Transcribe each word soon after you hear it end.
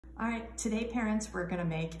All right, today parents, we're gonna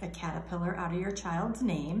make a caterpillar out of your child's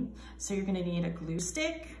name. So you're gonna need a glue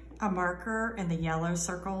stick, a marker, and the yellow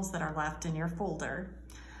circles that are left in your folder.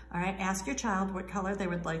 All right, ask your child what color they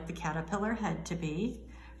would like the caterpillar head to be.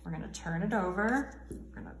 We're gonna turn it over.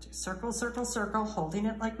 We're gonna do circle, circle, circle, holding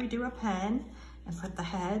it like we do a pen, and put the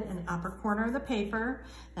head in the upper corner of the paper.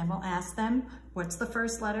 Then we'll ask them, what's the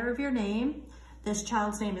first letter of your name? This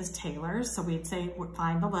child's name is Taylor, so we'd say,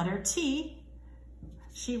 find the letter T.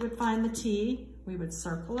 She would find the T, we would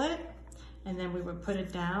circle it, and then we would put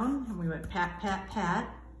it down, and we would pat, pat,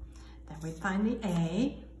 pat. Then we'd find the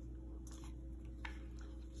A.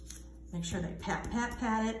 Make sure they pat, pat,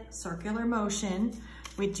 pat it, circular motion.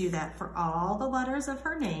 We'd do that for all the letters of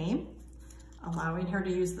her name, allowing her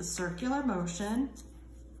to use the circular motion.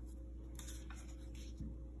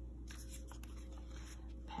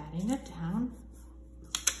 Patting it down.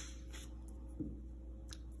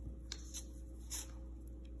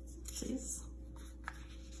 Please.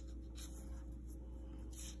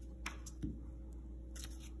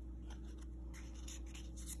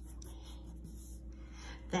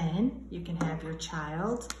 Then you can have your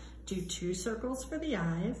child do 2 circles for the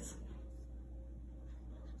eyes,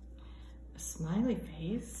 a smiley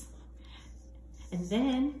face, and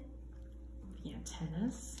then the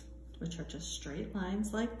antennas, which are just straight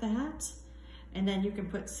lines like that. And then you can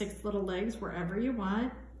put 6 little legs wherever you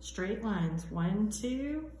want, straight lines, 1,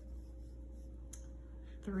 2,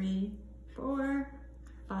 3, 4,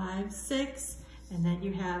 5, 6, and then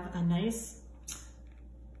you have a nice